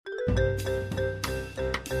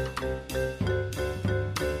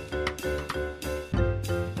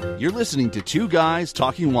You're listening to Two Guys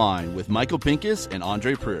Talking Wine with Michael Pincus and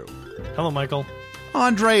André Prue. Hello, Michael.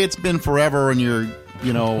 Andre, it's been forever, and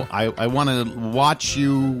I want to watch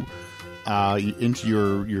you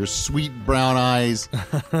into your sweet brown eyes,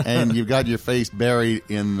 and you've got your face buried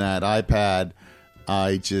in that iPad.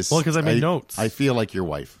 Because I made notes. I feel like your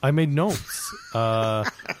wife. I made notes.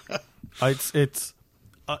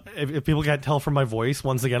 If people can't tell from my voice,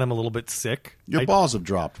 once again, I'm a little bit sick. Your balls have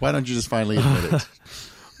dropped. Why don't you just finally admit it?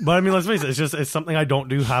 But I mean, let's face it. It's something I don't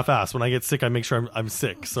do half-assed. When I get sick, I make sure I'm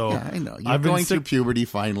sick. So yeah, I know you're going through puberty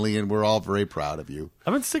finally, and we're all very proud of you.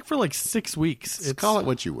 I've been sick for like 6 weeks. Call it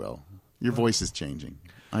what you will. Your voice is changing.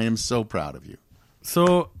 I am so proud of you.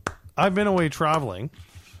 So I've been away traveling.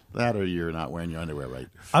 That or you're not wearing your underwear right.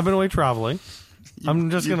 I've been away traveling.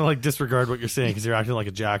 I'm just going to disregard what you're saying because you're acting like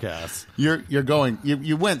a jackass. You're going.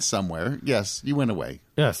 You went somewhere. Yes, you went away.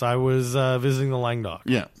 Yes, I was visiting the Languedoc.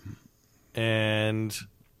 Yeah, and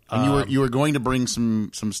you were going to bring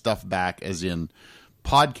some stuff back, as in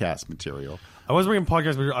podcast material. I was bringing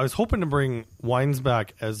podcast material. I was hoping to bring wines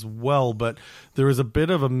back as well, but there was a bit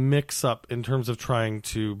of a mix-up in terms of trying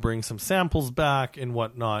to bring some samples back and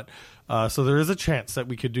whatnot. So there is a chance that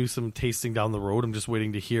we could do some tasting down the road. I'm just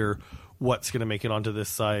waiting to hear what's going to make it onto this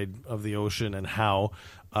side of the ocean and how.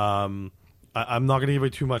 I'm not going to give away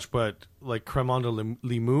too much, but like Cremant de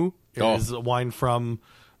Limoux is a wine from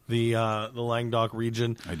the Languedoc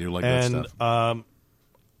region. I do like that stuff.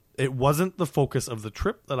 It wasn't the focus of the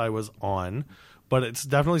trip that I was on, but it's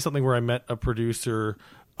definitely something where I met a producer,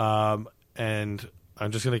 and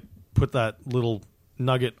I'm just going to put that little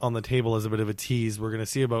nugget on the table as a bit of a tease. We're going to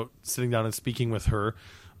see about sitting down and speaking with her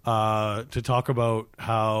to talk about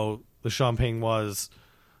how the Champaignoise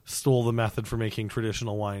stole the method for making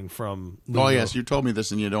traditional wine from Limoux. Oh yes, you told me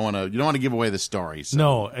this, and you don't want to give away the story. So.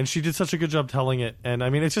 No, and she did such a good job telling it. And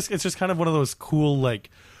I mean, it's just kind of one of those cool,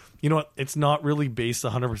 like, you know what? It's not really based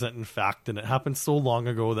 100% in fact, and it happened so long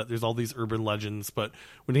ago that there's all these urban legends. But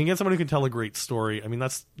when you can get someone who can tell a great story, I mean,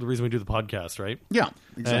 that's the reason we do the podcast, right? Yeah,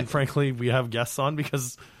 exactly. And frankly, we have guests on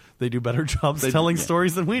because they do better jobs telling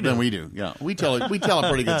stories than we do. Than we do, yeah. We tell a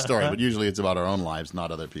pretty good story, but usually it's about our own lives,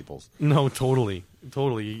 not other people's. No, totally.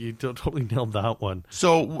 You totally nailed that one.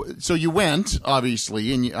 So you went,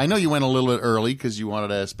 obviously, and I know you went a little bit early because you wanted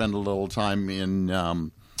to spend a little time in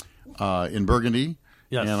Burgundy.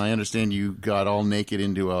 Yes. And I understand you got all naked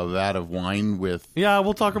into a vat of wine with... Yeah,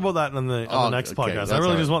 we'll talk about that on the next podcast. I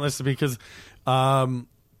really just want this to be because I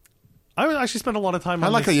would actually spend a lot of time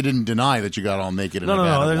on how you didn't deny that you got all naked in a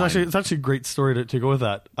vat of wine. It's actually a great story to go with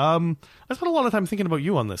that. I spent a lot of time thinking about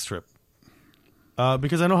you on this trip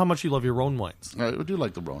because I know how much you love your Rhone wines. I do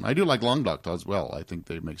like the Rhone. I do like Languedoc as well. I think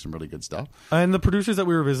they make some really good stuff. And the producers that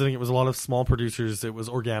we were visiting, it was a lot of small producers. It was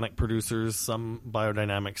organic producers, some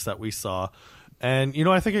biodynamics that we saw. And,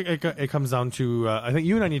 I think it comes down to, I think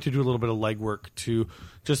you and I need to do a little bit of legwork to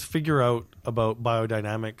just figure out about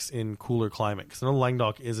biodynamics in cooler climates. I know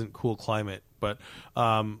Languedoc isn't cool climate, but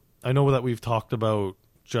I know that we've talked about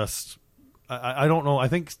just, I don't know, I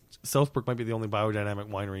think Southbrook might be the only biodynamic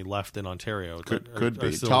winery left in Ontario. Could be.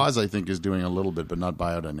 Taz, I think, is doing a little bit, but not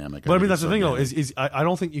biodynamic. But I mean, that's the thing, though, is I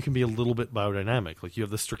don't think you can be a little bit biodynamic. Like, you have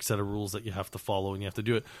the strict set of rules that you have to follow and you have to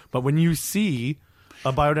do it. But when you see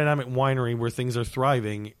a biodynamic winery where things are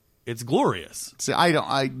thriving, it's glorious. See,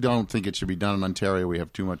 I don't think it should be done in Ontario. We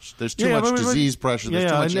have too much. There's too much disease pressure. There's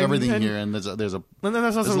too much everything here, and there's a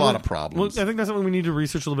lot of problems. Well, I think that's something we need to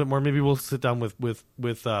research a little bit more. Maybe we'll sit down with Bill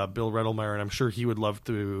Redelmeyer, and I'm sure he would love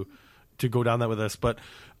to go down that with us. But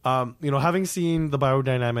having seen the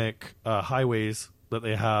biodynamic highways that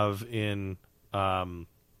they have in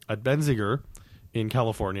at Benziger in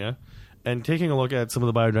California, and taking a look at some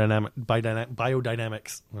of the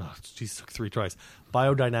biodynamics, oh, geez, took 3 tries,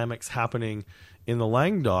 biodynamics happening in the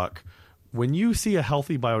Languedoc, when you see a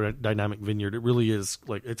healthy biodynamic vineyard, it really is,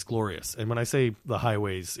 like, it's glorious. And when I say the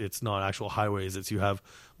highways, it's not actual highways. It's you have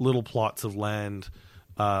little plots of land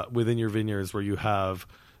within your vineyards where you have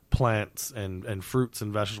plants and fruits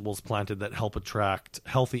and vegetables planted that help attract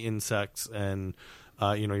healthy insects and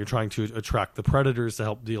you're trying to attract the predators to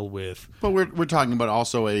help deal with. But we're talking about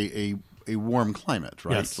also a warm climate,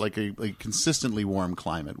 right? Yes. Like a consistently warm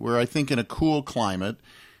climate. Where I think in a cool climate,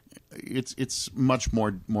 it's much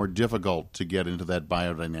more difficult to get into that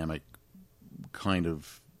biodynamic kind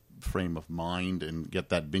of frame of mind and get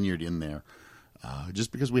that vineyard in there.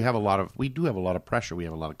 Just because we do have a lot of pressure, we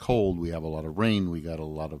have a lot of cold, we have a lot of rain, we got a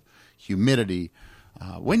lot of humidity.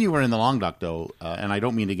 When you were in the Languedoc, though, and I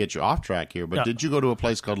don't mean to get you off track here, but Did you go to a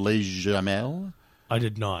place called Les Jamelles? I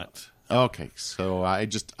did not. Okay, so I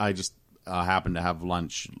just happened to have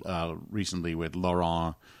lunch recently with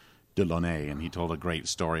Laurent Delaunay, and he told a great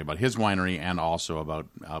story about his winery and also about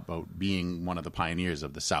being one of the pioneers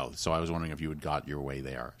of the South. So I was wondering if you had got your way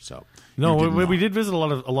there. So no, we did visit a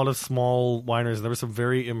lot of small wineries. There were some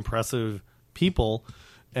very impressive people,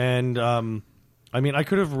 and I mean, I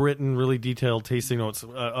could have written really detailed tasting notes.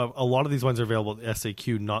 A lot of these wines are available at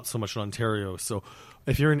SAQ, not so much in Ontario. So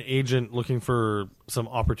if you're an agent looking for some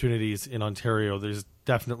opportunities in Ontario, there's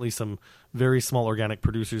definitely some very small organic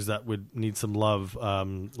producers that would need some love.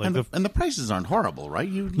 And the prices aren't horrible, right?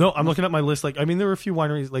 No, I'm looking at my list. Like, I mean, there were a few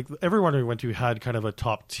wineries, like every winery we went to had kind of a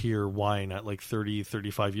top tier wine at like 30,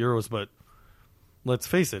 35 euros. But let's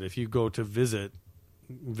face it, if you go to visit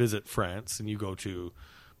France and you go to,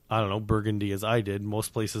 I don't know, Burgundy as I did,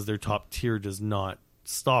 most places their top tier does not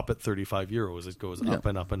stop at 35 euros. It goes up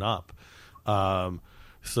and up and up.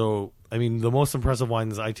 So, I mean, the most impressive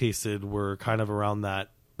wines I tasted were kind of around that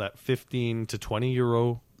 15 to 20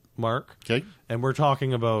 euro mark. Okay. And we're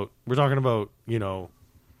talking about, you know,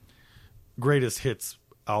 greatest hits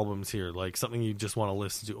albums here, like something you just want to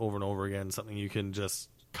listen to over and over again, something you can just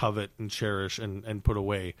covet and cherish and put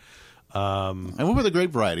away. And what were the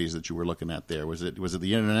grape varieties that you were looking at there? Was it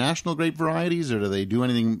the international grape varieties, or do they do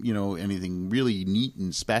anything really neat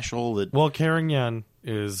and special? Well, Carignan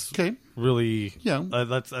is really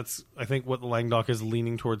that's I think what the Languedoc is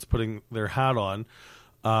leaning towards putting their hat on.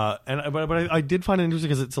 But I did find it interesting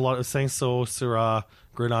because it's a lot of Cinsault, Syrah,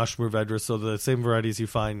 Grenache, Mourvedre, so the same varieties you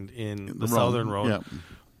find in the Southern Rhone.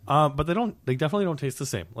 Yeah. But they definitely don't taste the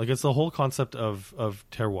same. Like, it's the whole concept of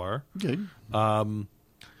terroir. Okay.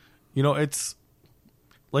 You know, it's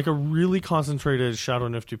like a really concentrated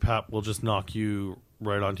Châteauneuf du Pape will just knock you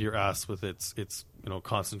right onto your ass with its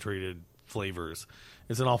concentrated flavors.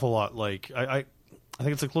 It's an awful lot like I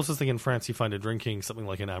think it's the closest thing in France you find to drinking something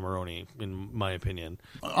like an Amarone, in my opinion.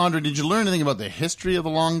 Andre, did you learn anything about the history of the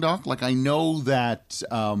Languedoc? Like, I know that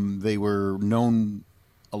they were known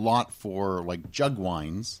a lot for like jug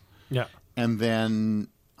wines. Yeah. And then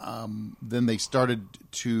they started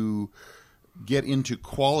to get into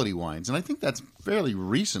quality wines. And I think that's fairly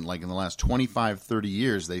recent, like in the last 25, 30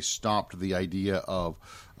 years, they stopped the idea of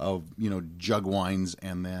jug wines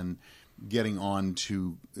and then getting on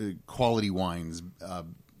to quality wines,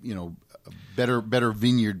 better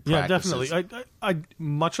vineyard practices. Yeah, definitely. I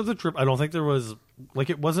much of the trip, I don't think there was,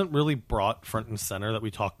 like, it wasn't really brought front and center that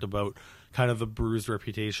we talked about kind of the brewer's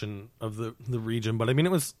reputation of the region. But I mean,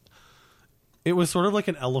 it was sort of like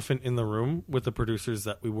an elephant in the room with the producers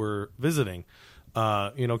that we were visiting.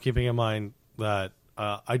 Keeping in mind that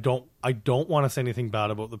I don't want to say anything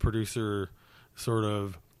bad about the producer, sort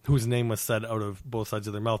of whose name was said out of both sides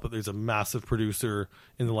of their mouth, but there's a massive producer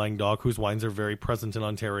in the Languedoc whose wines are very present in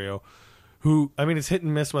Ontario. Who, I mean, it's hit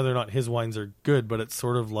and miss whether or not his wines are good, but it's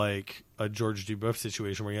sort of like a George Duboeuf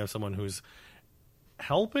situation where you have someone who's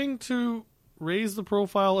helping to raise the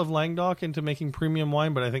profile of Languedoc into making premium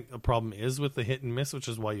wine, but I think the problem is with the hit and miss, which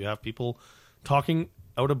is why you have people talking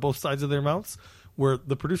out of both sides of their mouths. Where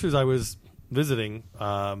the producers I was visiting,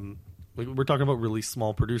 we're talking about really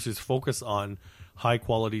small producers, focus on high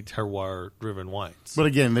quality terroir driven wines. But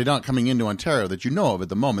again, they're not coming into Ontario that you know of at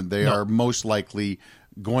the moment. They are most likely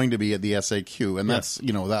going to be at the SAQ, and that's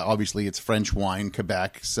that obviously it's French wine,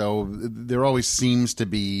 Quebec. So there always seems to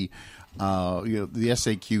be. The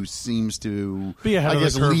SAQ seems to be ahead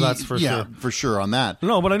of the curve. That's for sure. Yeah, for sure on that.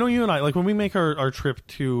 No, but I know you and I, like, when we make our trip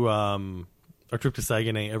to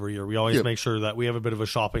Saguenay every year, we always make sure that we have a bit of a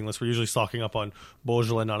shopping list. We're usually stocking up on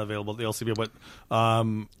Beaujolais, not available at the LCB, but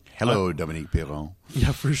hello, Dominique Perron.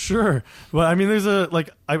 Yeah, for sure. But I mean, there's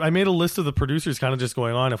I made a list of the producers kind of just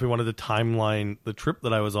going on if we wanted to timeline the trip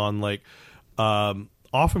that I was on. Like,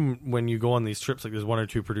 often when you go on these trips, like, there's one or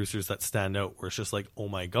two producers that stand out where it's just like, oh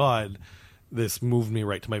my God, this moved me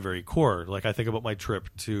right to my very core. Like, I think about my trip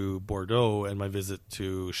to Bordeaux and my visit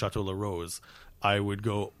to Chateau La Rose. I would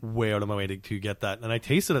go way out of my way to get that. And I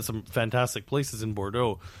tasted at some fantastic places in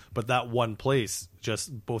Bordeaux, but that one place,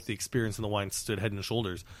 just both the experience and the wine stood head and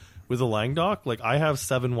shoulders. With the Languedoc, like, I have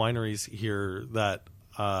 7 wineries here that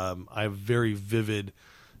I have very vivid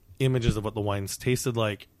images of what the wines tasted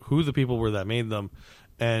like, who the people were that made them.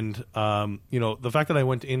 And, the fact that I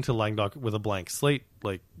went into Languedoc with a blank slate,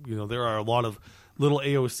 like, there are a lot of little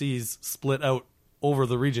AOCs split out over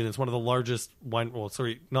the region. It's one of the largest wine,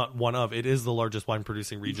 it is the largest wine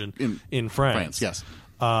producing region in France. Yes.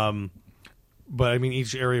 But I mean,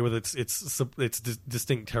 each area with its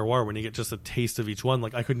distinct terroir, when you get just a taste of each one,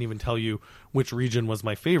 like, I couldn't even tell you which region was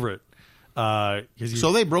my favorite.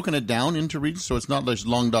 So they've broken it down into regions. So it's not like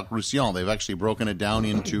Languedoc-Roussillon. They've actually broken it down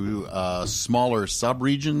into smaller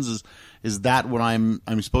sub-regions. Is that what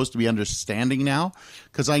I'm supposed to be understanding now?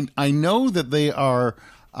 Because I know that they are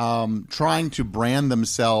trying to brand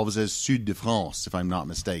themselves as Sud de France, if I'm not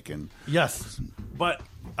mistaken. Yes, but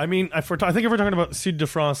I mean, I think if we're talking about Sud de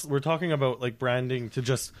France, we're talking about like branding to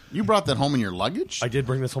just. You brought that home in your luggage? I did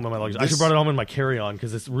bring this home in my luggage. I actually brought it home in my carry-on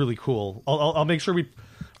because it's really cool. I'll make sure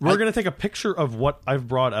we're going to take a picture of what I've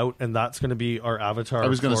brought out, and that's going to be our avatar. I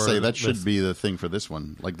was going to say that should be the thing for this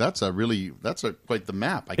one. Like that's quite the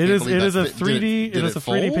map. It is a 3D. It is a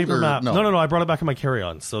 3D paper map. No. I brought it back in my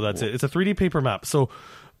carry-on, so that's it. It's a 3D paper map. So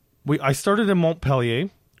I started in Montpellier,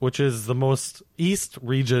 which is the most east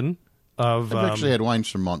region of. I've actually had wines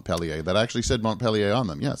from Montpellier that actually said Montpellier on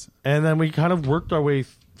them. Yes, and then we kind of worked our way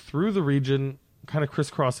through the region, kind of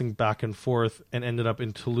crisscrossing back and forth, and ended up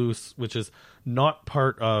in Toulouse, which is not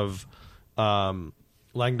part of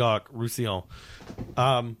Languedoc-Roussillon.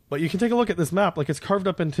 But you can take a look at this map. Like, it's carved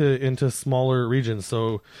up into smaller regions.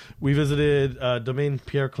 So we visited Domaine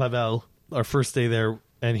Pierre Clavel our first day there,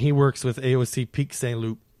 and he works with AOC Pic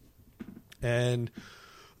Saint-Loup. And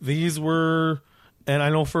these were, and I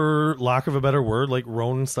know for lack of a better word, like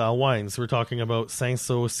Rhone-style wines. We're talking about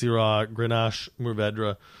Cinsault, Syrah, Grenache,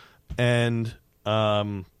 Mourvedre, and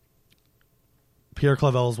Pierre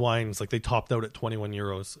Clavel's wines, like they topped out at 21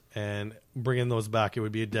 euros, and bringing those back, it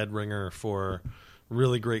would be a dead ringer for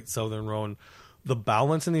really great Southern Rhone. The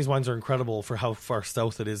balance in these wines are incredible for how far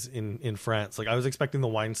south it is in France. Like I was expecting the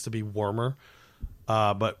wines to be warmer,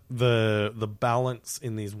 but the balance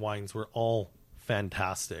in these wines were all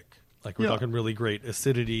fantastic. Like we're talking really great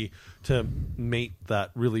acidity to mate that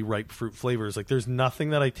really ripe fruit flavors. Like there's nothing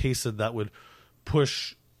that I tasted that would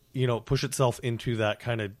push itself into that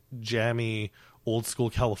kind of jammy old school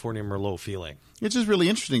California Merlot feeling. It's just really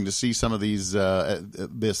interesting to see some of these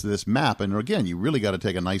this map, and again, you really got to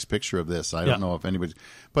take a nice picture of this. I don't know if anybody,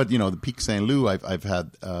 but the Pic Saint Loup, I've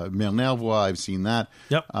had Mernervois, I've seen that.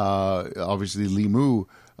 Yep. Obviously Limoux,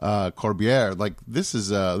 Corbière. Like this is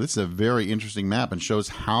a very interesting map and shows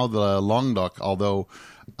how the Languedoc, although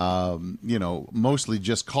mostly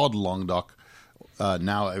just called Languedoc.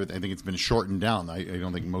 Now I think it's been shortened down. I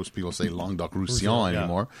don't think most people say Languedoc-Roussillon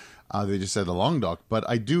anymore. They just say the Languedoc. But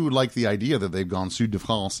I do like the idea that they've gone Sud de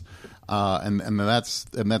France, and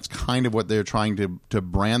that's kind of what they're trying to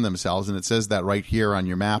brand themselves. And it says that right here on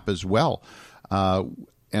your map as well. And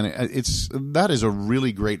that is a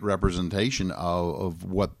really great representation of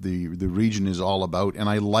what the region is all about. And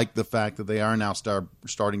I like the fact that they are now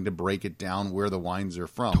starting to break it down where the wines are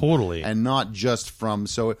from. Totally. And not just from,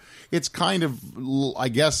 so it's kind of, I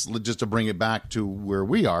guess, just to bring it back to where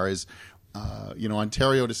we are is,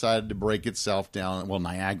 Ontario decided to break itself down. Well,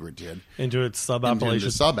 Niagara did. Into its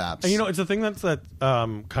sub-appellations. Sub-apps. And, it's the thing that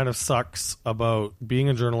kind of sucks about being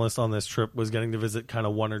a journalist on this trip was getting to visit kind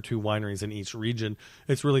of one or two wineries in each region.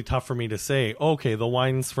 It's really tough for me to say, okay, the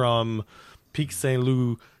wines from Pic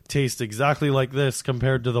Saint-Loup taste exactly like this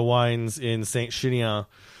compared to the wines in Saint-Chinian,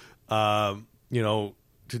 to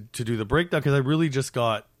do the breakdown, because I really just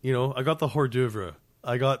got, I got the hors d'oeuvre.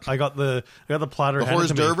 I got the platter. The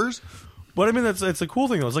hors d'oeuvres? But I mean, it's a cool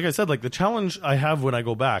thing though. It's like I said, like the challenge I have when I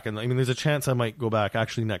go back, and I mean, there's a chance I might go back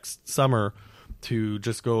actually next summer to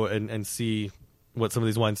just go and see what some of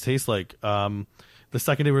these wines taste like. The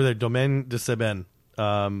second day we were there, Domaine de Sebène.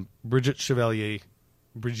 Brigitte Chevalier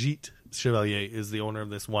is the owner of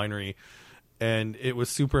this winery, and it was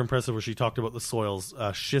super impressive where she talked about the soils,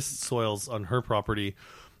 schist soils on her property.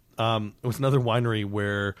 It was another winery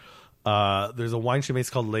where there's a wine she makes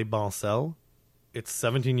called Les Bancels. It's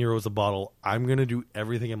 17 euros a bottle. I'm going to do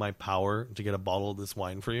everything in my power to get a bottle of this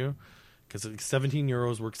wine for you, because 17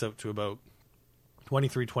 euros works out to about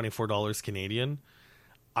 $23, $24 Canadian.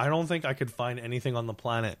 I don't think I could find anything on the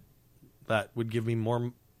planet that would give me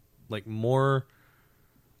more bang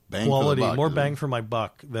quality, more bang for my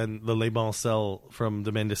buck than the Les Bancels from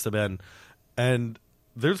Domaine de Sebène. And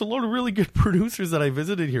there's a lot of really good producers that I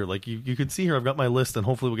visited here. Like you can see here, I've got my list, and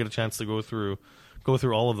hopefully we'll get a chance to go through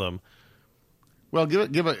all of them. Well,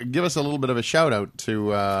 give us a little bit of a shout out to.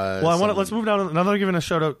 Let's move down. Now that I'm giving a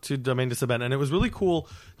shout out to Domaine de Sebène, and it was really cool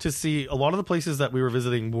to see a lot of the places that we were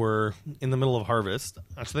visiting were in the middle of harvest.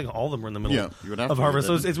 Actually, I think all of them were in the middle of harvest.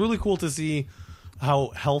 So it's really cool to see how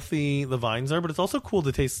healthy the vines are, but it's also cool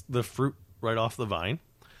to taste the fruit right off the vine,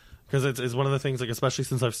 because it's one of the things, like especially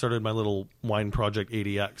since I've started my little wine project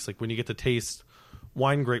ADX, like when you get to taste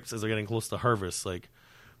wine grapes as they're getting close to harvest, like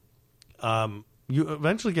you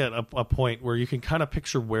eventually get a point where you can kind of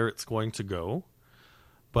picture where it's going to go.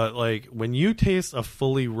 But like when you taste a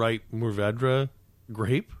fully ripe Mourvedre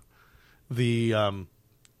grape, the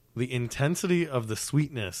intensity of the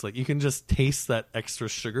sweetness, like you can just taste that extra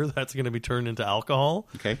sugar that's going to be turned into alcohol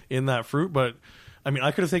in that fruit. But I mean,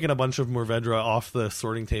 I could have taken a bunch of Mourvedre off the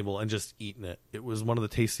sorting table and just eaten it. It was one of the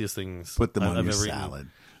tastiest things. Put them I've on your ever salad.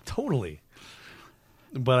 Eaten. Totally.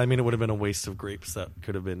 But I mean, it would have been a waste of grapes that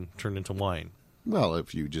could have been turned into wine. Well,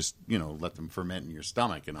 if you just, let them ferment in your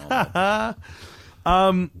stomach and all that.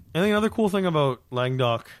 I think another cool thing about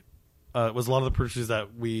Languedoc was a lot of the producers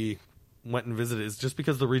that we went and visited is just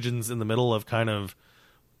because the region's in the middle of kind of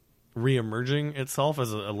re-emerging itself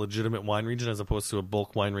as a legitimate wine region as opposed to a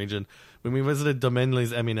bulk wine region. When we visited Domaine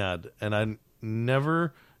Les Eminades, and I'm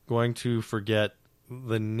never going to forget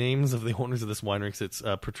the names of the owners of this winery, because it's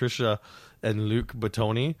Patricia and Luc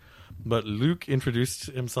Bottoni. But Luc introduced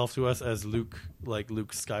himself to us as Luke, like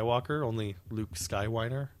Luke Skywalker, only Luke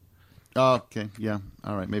Skywiner. Oh, okay, yeah,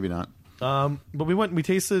 all right, maybe not. But we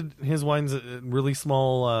tasted his wines at a really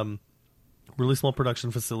small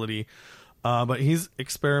production facility. But he's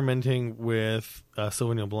experimenting with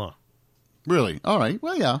Sauvignon Blanc. Really? All right.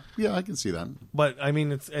 Well, yeah, I can see that. But I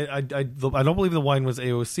mean, I don't believe the wine was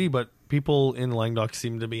AOC, but people in Languedoc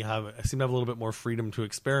seem to have a little bit more freedom to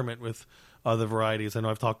experiment with other varieties. I know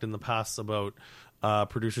I've talked in the past about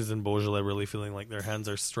producers in Beaujolais really feeling like their hands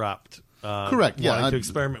are strapped. Correct. Yeah, to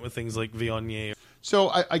experiment with things like Viognier.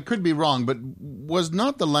 So I could be wrong, but was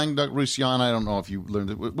not the Languedoc-Roussillon? I don't know if you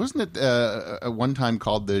learned it. Wasn't it at one time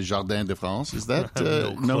called the Jardin de France? Is that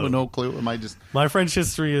no clue? Am I just my French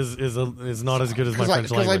history is not as good as my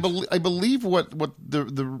French language? Because I believe what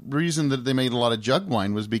the reason that they made a lot of jug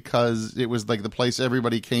wine was because it was like the place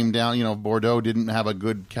everybody came down. Bordeaux didn't have a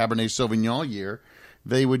good Cabernet Sauvignon year.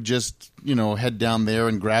 They would just, head down there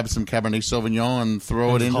and grab some Cabernet Sauvignon and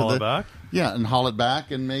throw it into haul it back? Yeah, and haul it back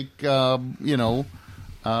and make, or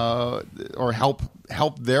help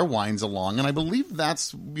their wines along. And I believe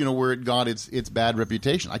that's, where it got its bad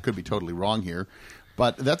reputation. I could be totally wrong here,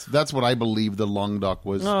 but that's what I believe the Languedoc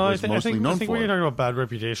was mostly known for. I think when you're talking about bad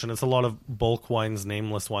reputation, it's a lot of bulk wines,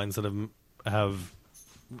 nameless wines that have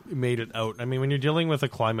made it out. I mean, when you're dealing with a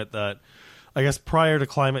climate that, I guess prior to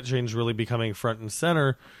climate change really becoming front and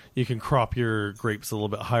center, you can crop your grapes a little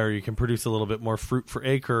bit higher. You can produce a little bit more fruit per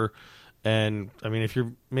acre. And, I mean, if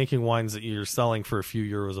you're making wines that you're selling for a few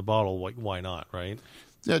euros a bottle, why not, right?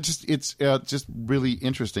 Yeah, it's just really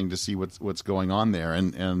interesting to see what's going on there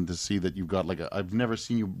and to see that you've got I've never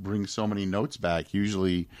seen you bring so many notes back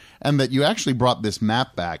usually. And that you actually brought this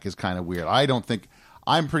map back is kind of weird.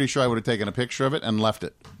 I'm pretty sure I would have taken a picture of it and left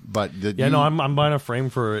it. But I'm buying a frame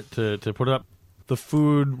for it to put it up. The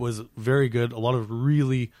food was very good. A lot of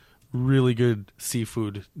really, really good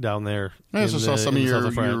seafood down there. I also saw some of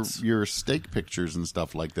your steak pictures and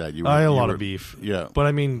stuff like that. I had a lot of beef. Yeah. But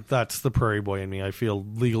I mean, that's the prairie boy in me. I feel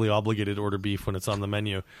legally obligated to order beef when it's on the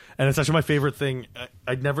menu. And it's actually my favorite thing.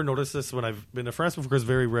 I'd never noticed this when I've been to France before, because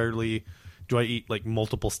very rarely do I eat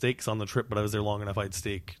multiple steaks on the trip, but I was there long enough I'd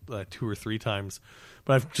steak 2 or 3 times.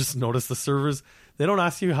 But I've just noticed the servers, they don't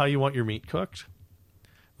ask you how you want your meat cooked.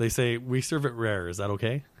 They say, we serve it rare. Is that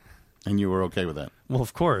okay? And you were okay with that? Well,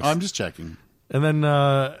 of course. I'm just checking. And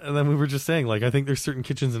then we were just saying, I think there's certain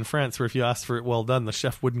kitchens in France where if you asked for it well done, the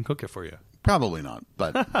chef wouldn't cook it for you. Probably not,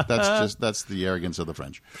 but that's the arrogance of the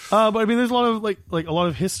French. But I mean, there's a lot of a lot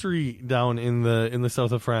of history down in the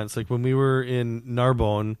south of France. Like when we were in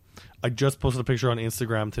Narbonne, I just posted a picture on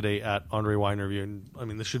Instagram today at André Wine Review, and I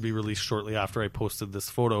mean this should be released shortly after I posted this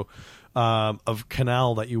photo of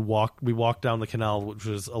canal that we walked down the canal, which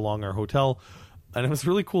was along our hotel, and it was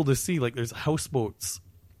really cool to see. There's houseboats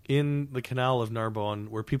in the canal of Narbonne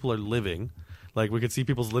where people are living. We could see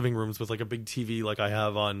people's living rooms with a big TV like I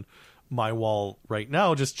have on my wall right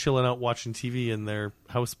now, just chilling out watching TV in their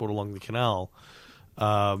houseboat along the canal.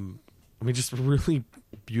 I mean, just really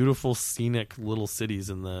beautiful, scenic little cities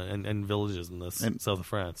and villages in the south of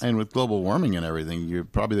France. And with global warming and everything,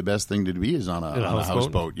 probably the best thing to be is on a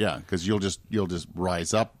houseboat. Yeah, because you'll just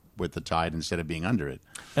rise up with the tide instead of being under it.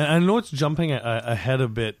 And I know it's jumping ahead a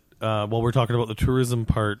bit while we're talking about the tourism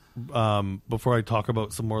part. Before I talk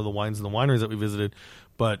about some more of the wines and the wineries that we visited,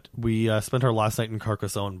 but we spent our last night in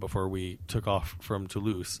Carcassonne before we took off from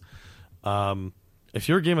Toulouse. If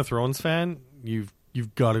you're a Game of Thrones fan, you've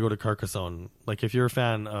got to go to Carcassonne. If you're a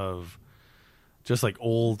fan of just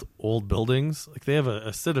old buildings, they have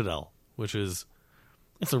a citadel, which it's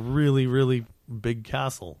a really, really big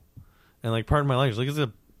castle. And pardon my language, it's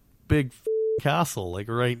a big castle,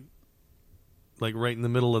 right in the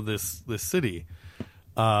middle of this city.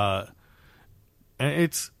 And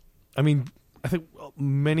I think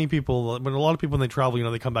many people, but a lot of people when they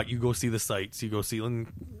travel, they come back, you go see the sights, you go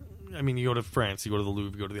to France, you go to the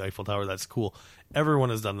Louvre, you go to the Eiffel Tower, that's cool. Everyone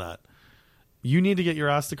has done that. you need to get your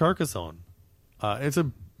ass to Carcassonne. It's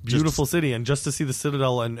a beautiful city, and just to see the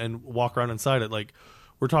Citadel and walk around inside it, like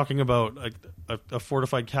we're talking about a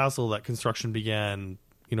fortified castle that construction began,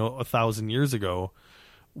 1,000 years ago,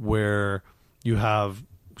 where you have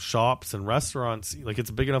shops and restaurants. Like it's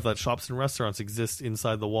big enough that shops and restaurants exist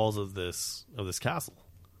inside the walls of this castle.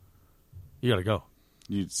 You got to go.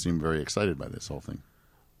 You seem very excited by this whole thing.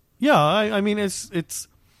 Yeah, I mean it's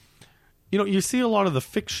you see a lot of the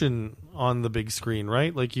fiction on the big screen,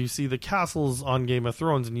 right? Like you see the castles on Game of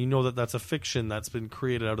Thrones, and you know that that's a fiction that's been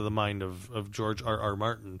created out of the mind of George R.R.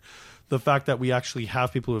 Martin. The fact that we actually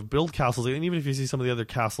have people who have built castles, and even if you see some of the other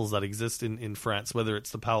castles that exist in France, whether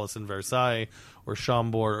it's the Palace in Versailles or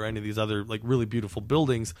Chambord or any of these other like really beautiful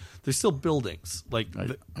buildings, they're still buildings. Like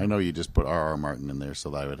I know you just put R.R. Martin in there so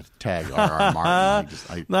that I would tag R.R.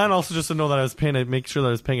 Martin. And also just to know that I was make sure that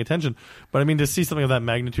I was paying attention. But I mean, to see something of that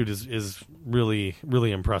magnitude is really,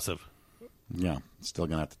 really impressive. Yeah, still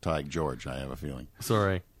gonna have to tag George. I have a feeling.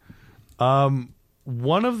 Sorry. One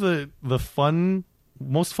of the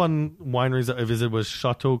most fun wineries that I visited was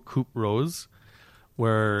Chateau Coupe Rose,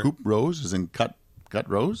 where Coupe Rose is in cut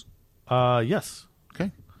rose. Yes.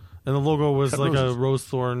 Okay. And the logo was cut like roses. a rose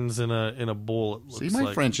thorns in a bowl. It looks See, my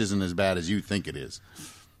like. French isn't as bad as you think it is.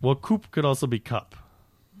 Well, coupe could also be cup.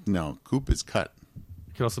 No, coupe is cut.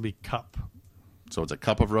 It could also be cup. So it's a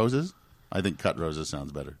cup of roses. I think cut roses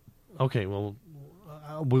sounds better. Okay, well,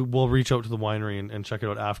 we'll reach out to the winery and check it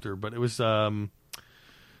out after. But it was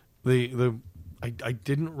I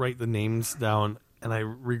didn't write the names down, and I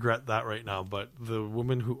regret that right now. But the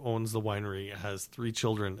woman who owns the winery has 3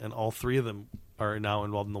 children, and all 3 of them are now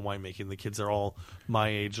involved in the winemaking. The kids are all my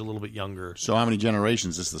age, a little bit younger. So how many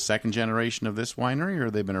generations? Is this the second generation of this winery, or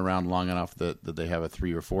they've been around long enough that they have a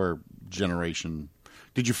 3 or 4 generation?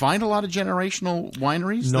 Did you find a lot of generational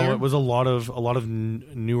wineries? No, there? it was a lot of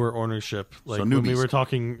newer ownership. Like So when we newbies. were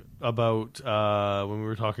talking about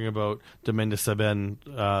Domaine de Sabine,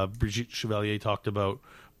 Brigitte Chevalier talked about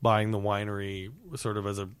buying the winery sort of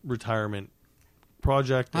as a retirement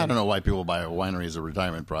project. I don't know why people buy a winery as a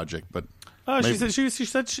retirement project, but She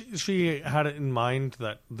said she had it in mind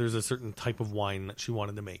that there's a certain type of wine that she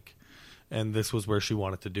wanted to make, and this was where she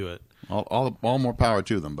wanted to do it. all more power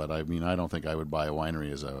to them. But I mean, I don't think I would buy a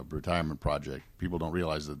winery as a retirement project. People don't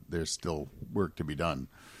realize that there's still work to be done.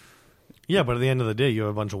 Yeah, but at the end of the day, you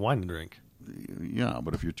have a bunch of wine to drink. Yeah,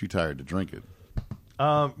 but if you're too tired to drink it.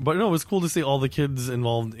 But no, it was cool to see all the kids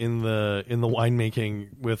involved in the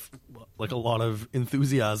winemaking with like a lot of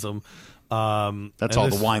enthusiasm. That's all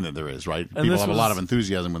the wine that there is, right? People have a lot of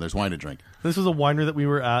enthusiasm when there's wine to drink. This was a winery that we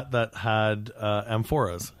were at that had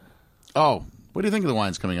amphoras. Oh, what do you think of the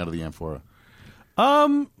wines coming out of the amphora?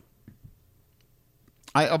 I'll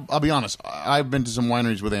be honest. I've been to some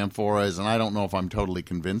wineries with amphoras, and I don't know if I'm totally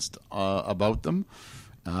convinced about them.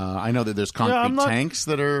 I know that there's concrete tanks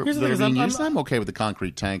that are being used. I'm okay with the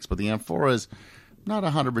concrete tanks, but the amphoras, not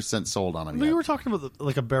 100% sold on them yet. We were talking about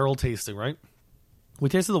like a barrel tasting, right? We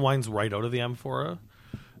tasted the wines right out of the amphora,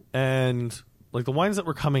 and like the wines that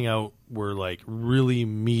were coming out were like really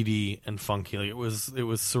meaty and funky. Like it was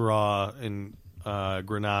Syrah and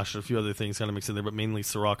Grenache, a few other things kind of mixed in there, but mainly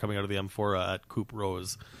Syrah coming out of the amphora at Coupe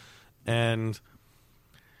Rose. And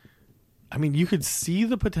I mean, you could see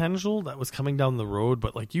the potential that was coming down the road,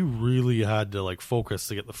 but like you really had to like focus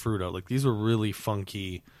to get the fruit out. Like these were really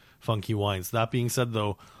funky wines. That being said,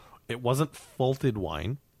 though, it wasn't faulted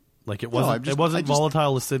wine. Like it wasn't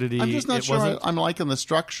volatile acidity. I'm just not sure. I'm liking the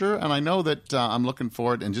structure, and I know that I'm looking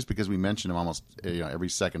forward. And just because we mention him almost every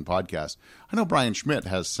second podcast, I know Brian Schmidt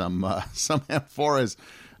has some amphoras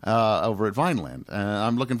over at Vineland, and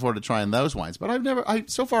I'm looking forward to trying those wines.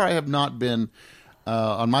 But so far I have not been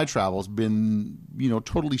on my travels been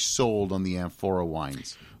totally sold on the amphora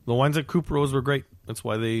wines. The wines at Coupe Rose were great. That's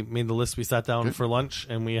why they made the list. We sat down for lunch,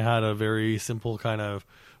 and we had a very simple kind of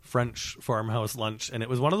French farmhouse lunch, and it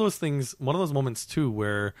was one of those moments too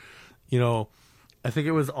where I think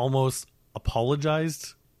it was almost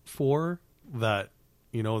apologized for that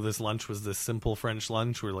this lunch was this simple French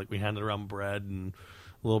lunch where like we handed around bread and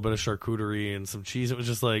a little bit of charcuterie and some cheese. It was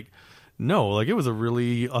just like, no, like it was a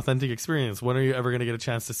really authentic experience. When are you ever going to get a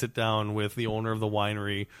chance to sit down with the owner of the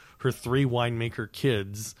winery, her 3 winemaker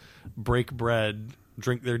kids, break bread,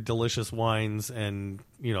 drink their delicious wines, and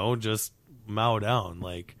just mow down?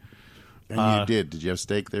 Like, and you did you have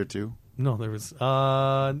steak there too? No, there was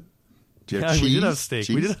cheese? We did have steak.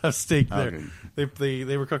 Cheese? We did have steak there. Okay.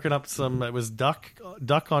 They were cooking up some. It was duck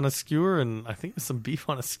on a skewer, and I think some beef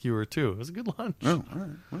on a skewer too. It was a good lunch. Oh, all right.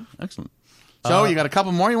 Well, excellent. So you got a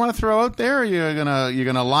couple more you want to throw out there, or you're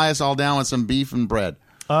gonna lie us all down with some beef and bread?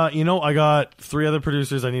 I got 3 other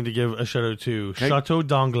producers I need to give a shout out to. Okay. Chateau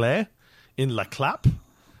d'Anglais in La Clappe.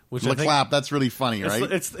 Which La I think Clappe, that's really funny,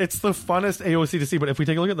 right? it's the funnest AOC to see. But if we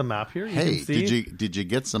take a look at the map here, you Hey, can see, did you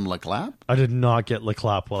get some La Clappe? I did not get La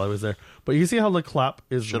Clappe while I was there. But you can see how La Clappe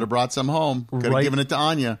is Should have brought some home. Could have Right. given it to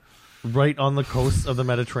Anya. right on the coast of the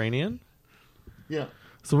Mediterranean. Yeah.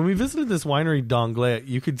 So when we visited this winery d'Anglais,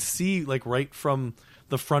 you could see like right from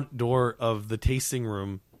the front door of the tasting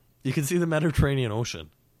room, you can see the Mediterranean Ocean.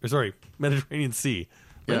 Or, sorry, Mediterranean Sea.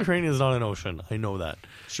 Yeah. Mediterranean is not an ocean. I know that.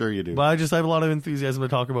 Sure you do. But I have a lot of enthusiasm to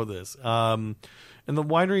talk about this. And the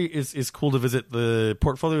winery is cool to visit. The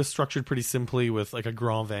portfolio is structured pretty simply with like a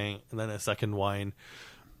Grand Vin and then a second wine.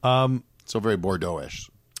 So very Bordeaux-ish.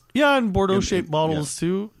 Yeah, and Bordeaux-shaped bottles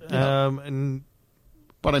too. Yeah.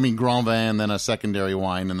 But I mean, Grand Vin, then a secondary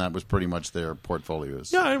wine, and that was pretty much their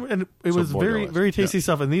portfolios. yeah, and it was very, Bordeaux-ish. very tasty Yeah.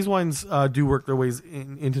 stuff. And these wines do work their ways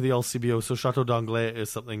into the LCBO. So Chateau d'Anglais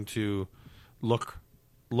is something to look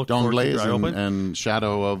forward to. D'Anglais Your eye open. and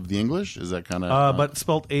Shadow of the English? Is that kind of... But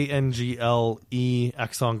spelled ANGLE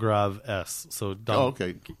accent grave S. So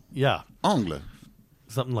okay. Yeah, Angle.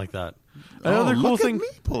 something like that. Another cool look thing. at me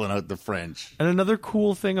pulling out the French. And another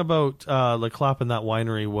cool thing about La Clappe and that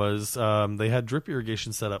winery was they had drip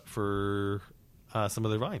irrigation set up for some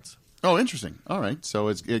of their vines. Oh, interesting. All right. So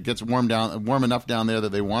it gets warm enough down there that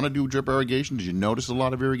they want to do drip irrigation. Did you notice a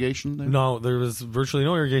lot of irrigation there? No, there was virtually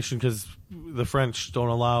no irrigation because the French don't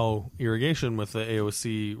allow irrigation with the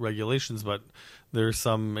AOC regulations, but there's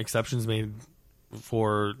some exceptions made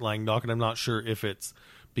for Languedoc, and I'm not sure if it's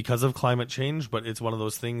because of climate change, but it's one of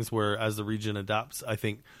those things where as the region adapts, I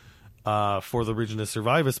think for the region to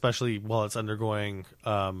survive, especially while it's undergoing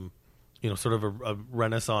sort of a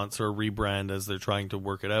renaissance or a rebrand as they're trying to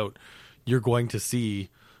work it out, you're going to see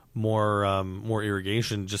more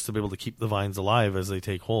irrigation just to be able to keep the vines alive as they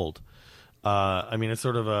take hold. I mean, it's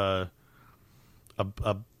sort of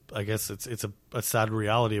I guess it's a sad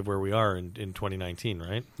reality of where we are in 2019,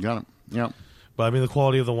 right? Got it. Yeah. But I mean, the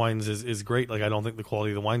quality of the wines is great. Like, I don't think the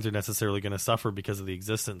quality of the wines are necessarily going to suffer because of the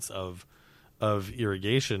existence of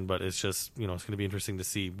irrigation. But it's just, it's going to be interesting to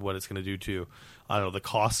see what it's going to do to, I don't know, the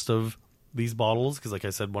cost of these bottles. Because, like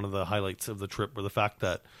I said, one of the highlights of the trip were the fact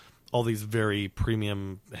that all these very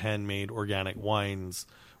premium, handmade, organic wines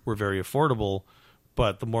were very affordable.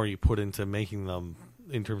 But the more you put into making them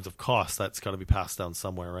in terms of cost, that's got to be passed down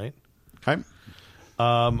somewhere, right? Okay.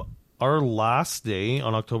 Our last day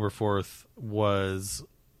on October 4th was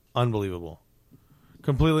unbelievable.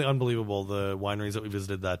 Completely unbelievable, the wineries that we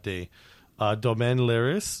visited that day. Domaine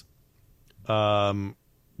Leris,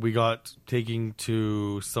 we got taking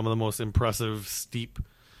to some of the most impressive steep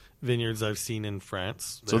vineyards I've seen in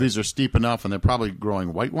France. So these are steep enough, and they're probably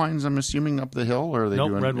growing white wines, I'm assuming, up the hill? Or are they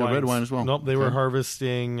doing red wine as well? Nope, they were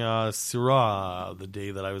harvesting Syrah the day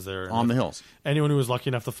that I was there. On the hills. Anyone who was lucky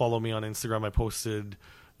enough to follow me on Instagram, I posted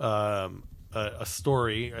a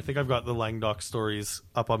story. I think I've got the Languedoc stories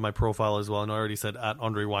up on my profile as well. And I already said at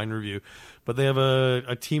André Wine Review, but they have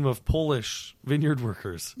a team of Polish vineyard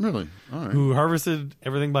workers. Really? All right. Who harvested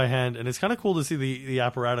everything by hand. And it's kind of cool to see the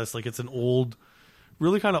apparatus. Like, it's an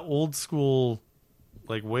really kind of old school,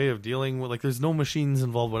 like, way of dealing with, like, there's no machines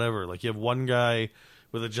involved, whatever. Like, you have one guy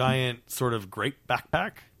with a giant sort of grape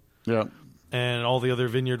backpack. Yeah. And all the other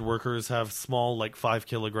vineyard workers have small, like, 5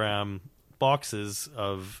 kilogram boxes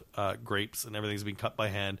of grapes, and everything's being cut by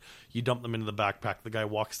hand. You dump them into the backpack. The guy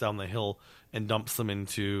walks down the hill and dumps them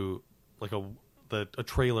into like a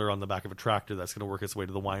trailer on the back of a tractor that's going to work its way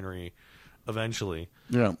to the winery eventually.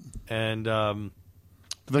 Yeah. And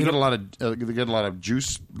they get a lot of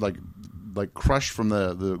juice, like crush from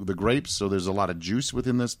the grapes. So there's a lot of juice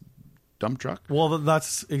within this dump truck. Well,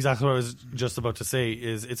 that's exactly what I was just about to say.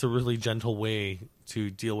 Is it's a really gentle way to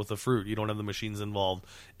deal with the fruit. You don't have the machines involved.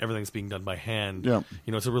 Everything's being done by hand. Yeah.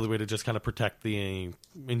 It's a really way to just kind of protect the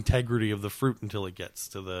integrity of the fruit until it gets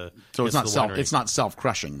to the. So it's not self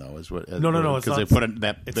crushing though, is what? No. It's because not, they put it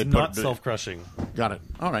that it's they not put it, self crushing. Got it.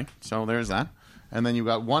 All right. So there's that. And then you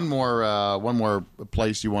got one more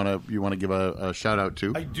place you want to give a shout out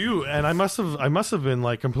to. I do, and I must have been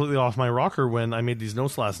like completely off my rocker when I made these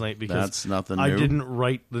notes last night because that's nothing new. I didn't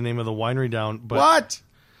write the name of the winery down. But what?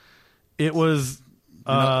 It was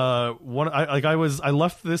I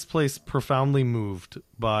left this place profoundly moved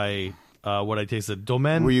by what I tasted.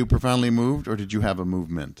 Were you profoundly moved, or did you have a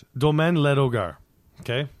movement? Domaine Languedoc.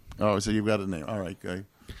 Okay. Oh, so you've got a name. All right, okay.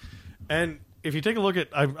 And if you take a look at,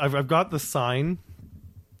 I've got the sign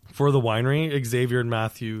for the winery. Xavier and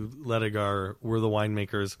Matthew Ledegar were the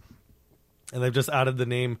winemakers, and they've just added the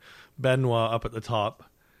name Benoit up at the top.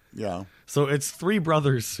 Yeah. So it's 3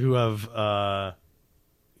 brothers who have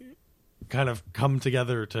kind of come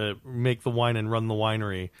together to make the wine and run the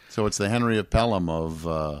winery. So it's the Henry of Pelham of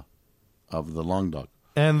the Languedoc.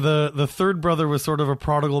 And the third brother was sort of a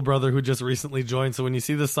prodigal brother who just recently joined. So when you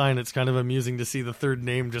see the sign, it's kind of amusing to see the third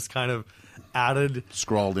name just kind of added,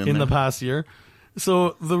 scrawled in the there. past year.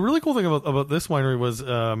 So the really cool thing about this winery was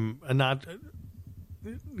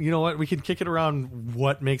you know what? We can kick it around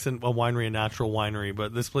what makes a winery a natural winery,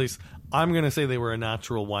 but this place, I'm going to say they were a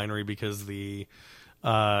natural winery because they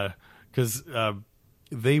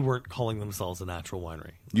weren't calling themselves a natural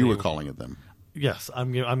winery. You were calling it them. Yes,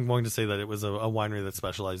 I'm going to say that it was a winery that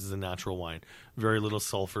specializes in natural wine. Very little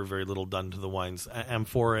sulfur, very little done to the wines.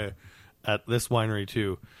 Amphora at this winery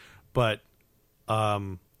too. But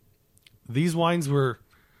these wines were,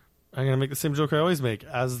 I'm going to make the same joke I always make,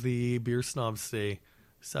 as the beer snobs say,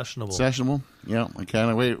 sessionable. Sessionable? Yeah, I kind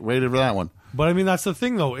of waited for that one. But I mean, that's the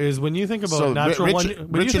thing though, is when you think about natural wine...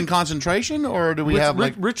 Rich in concentration, or do we have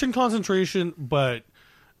like... Rich in concentration, but,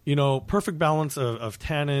 perfect balance of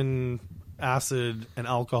tannin, acid, and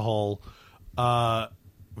alcohol,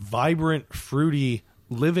 vibrant, fruity,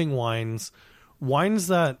 living wines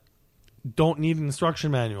that don't need an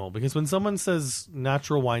instruction manual. Because when someone says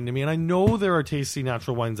natural wine to me, and I know there are tasty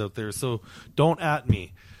natural wines out there, so don't at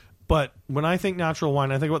me, but when I think natural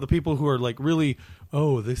wine, I think about the people who are like really,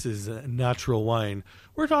 oh, this is a natural wine.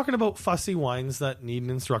 We're talking about fussy wines that need an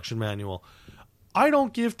instruction manual. I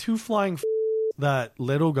don't give two flying that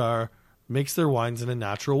Languedoc makes their wines in a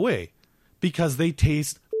natural way, because they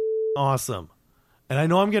taste awesome. And I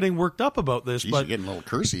know I'm getting worked up about this, but you're getting a little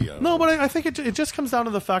cursy. No, but I think it just comes down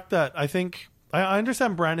to the fact that I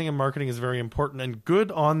understand branding and marketing is very important, and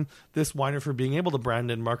good on this winery for being able to brand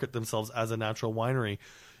and market themselves as a natural winery.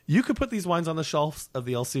 You could put these wines on the shelves of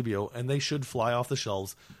the LCBO, and they should fly off the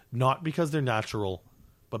shelves, not because they're natural,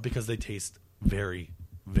 but because they taste very,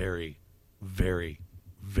 very, very,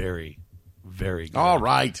 very, very good. All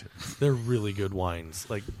right. They're really good wines.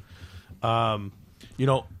 Like, I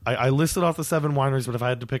listed off the 7 wineries, but if I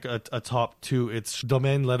had to pick a top 2, it's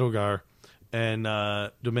Domaine Languedoc and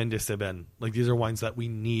Domaine de Seben. Like, these are wines that we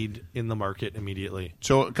need in the market immediately.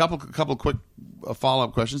 So a couple quick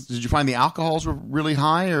follow-up questions. Did you find the alcohols were really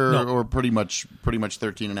high, or pretty much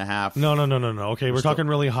 13.5? No. Okay, we're talking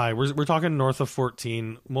really high. We're talking north of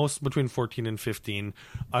 14, most between 14 and 15.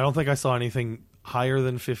 I don't think I saw anything higher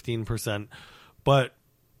than 15%, but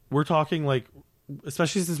we're talking like,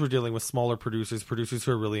 especially since we're dealing with smaller producers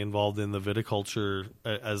who are really involved in the viticulture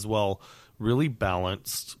as well, really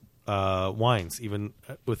balanced wines, even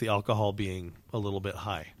with the alcohol being a little bit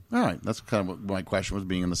high. All right. That's kind of what my question was,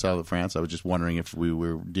 being in the south of France. I was just wondering if we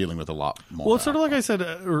were dealing with a lot more. Well, it's sort of like I said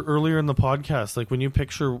earlier in the podcast, like when you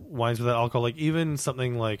picture wines without alcohol, like even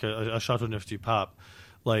something like a Chateauneuf du Pape,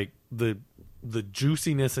 like the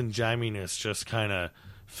juiciness and jamminess just kind of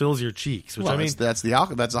fills your cheeks, which, well, I mean, that's the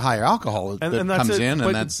higher alcohol that comes in,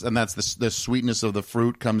 and that's the sweetness of the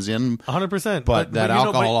fruit comes in 100%. But that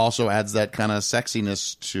alcohol also adds that kind of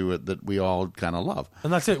sexiness to it that we all kind of love.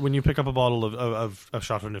 And that's it. When you pick up a bottle of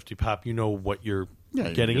Chateauneuf du Pape, you know what you're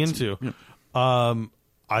getting into.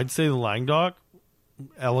 I'd say the Languedoc,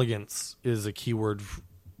 elegance is a key word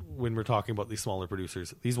when we're talking about these smaller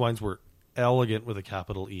producers. These wines were elegant with a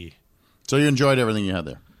capital E. So you enjoyed everything you had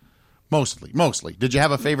there? Mostly. Did you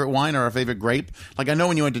have a favorite wine or a favorite grape? Like, I know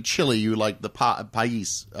when you went to Chile, you liked the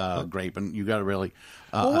Pais grape, and you got to really...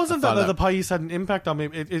 well, it wasn't that the Pais had an impact on me.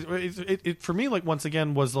 It for me, like, once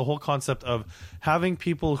again, was the whole concept of having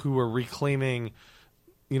people who were reclaiming,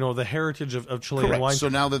 the heritage of Chilean wine. So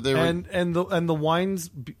now that they were... And the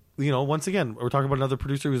wines... once again, we're talking about another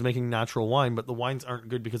producer who's making natural wine, but the wines aren't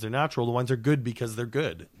good because they're natural. The wines are good because they're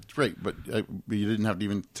good. It's great, but you didn't have to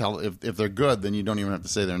even tell if they're good, then you don't even have to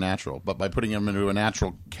say they're natural. But by putting them into a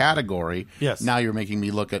natural category, yes, now you're making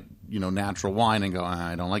me look at natural wine and go,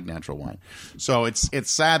 I don't like natural wine. So it's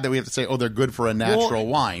sad that we have to say, they're good for a natural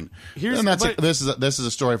wine. This is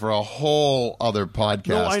a story for a whole other podcast.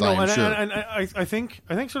 No, I know, and I think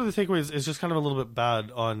sort of the takeaway is just kind of a little bit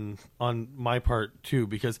bad on my part too,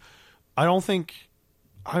 because I don't think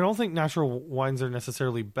natural wines are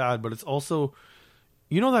necessarily bad, but it's also,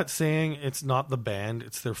 that saying, it's not the band,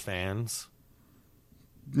 it's their fans.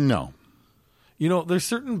 No. There's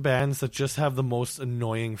certain bands that just have the most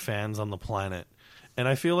annoying fans on the planet. And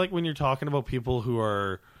I feel like when you're talking about people who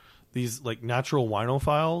are these like natural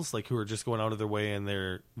winophiles, like who are just going out of their way and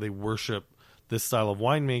they worship this style of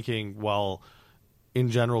winemaking while in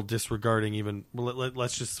general disregarding even,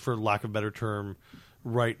 let's just, for lack of a better term,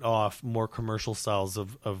 write off more commercial styles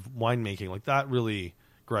of winemaking. Like, that really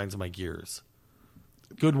grinds my gears.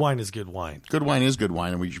 Good wine is good wine. Good wine is good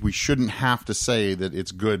wine, and we shouldn't have to say that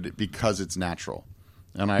it's good because it's natural.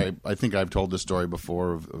 And I think I've told this story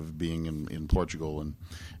before of being in Portugal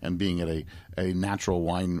and being at a natural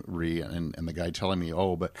winery and the guy telling me,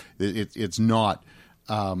 but it's not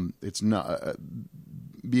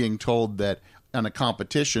being told that on a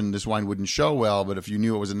competition this wine wouldn't show well, but if you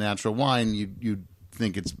knew it was a natural wine, you'd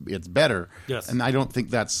think it's better. Yes. And I don't think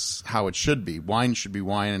that's how it should be. Wine should be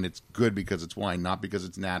wine, and it's good because it's wine, not because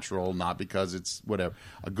it's natural, not because it's whatever.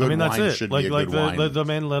 A good wine should be a good wine. The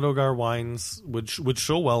Languedoc wines would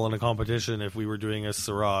show well in a competition if we were doing a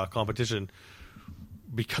Syrah competition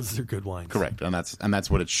because they're good wines. Correct, and that's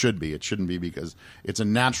what it should be. It shouldn't be because it's a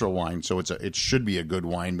natural wine, so it should be a good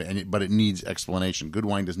wine, but it needs explanation. Good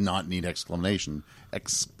wine does not need explanation.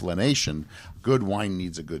 Good wine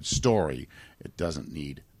needs a good story. It doesn't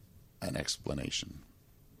need an explanation.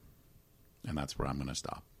 And that's where I'm going to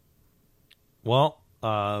stop. Well,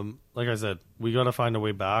 like I said, we got to find a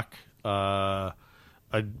way back. Once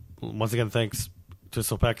again, thanks to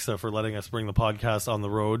Sopexa for letting us bring the podcast on the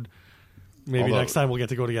road. Maybe next time we'll get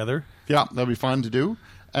to go together. Yeah, that'll be fun to do.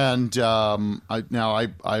 And I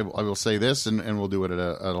will say this, and we'll do it at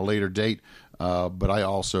a later date. But I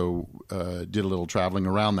also did a little traveling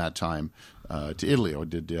around that time to Italy. I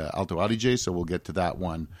did Alto Adige, so we'll get to that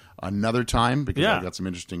one another time because I've got some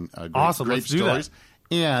interesting grape stories.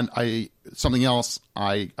 And something else,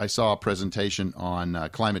 I saw a presentation on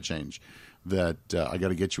climate change that I got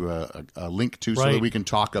to get you a link to so that we can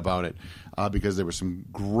talk about it because there were some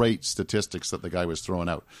great statistics that the guy was throwing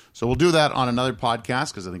out. So we'll do that on another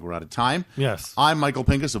podcast because I think we're out of time. Yes. I'm Michael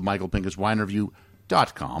Pincus of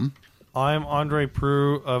michaelpincuswinereview.com. I'm Andre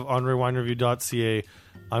Prue of andrewinereview.ca.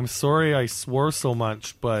 I'm sorry I swore so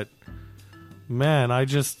much, but man, I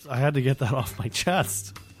had to get that off my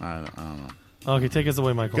chest. I don't know. Okay, take us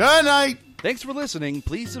away, Michael. Good night. Thanks for listening.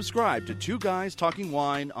 Please subscribe to Two Guys Talking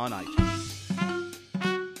Wine on iTunes.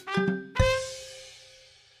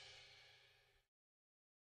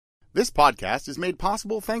 This podcast is made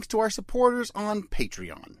possible thanks to our supporters on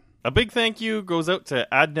Patreon. A big thank you goes out to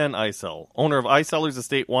Adnan Isel, owner of Isellers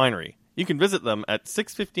Estate Winery. You can visit them at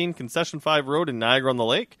 615 Concession 5 Road in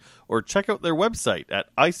Niagara-on-the-Lake or check out their website at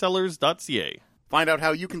isellers.ca. Find out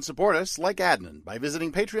how you can support us like Adnan by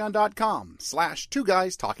visiting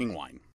patreon.com/2guystalkingwine.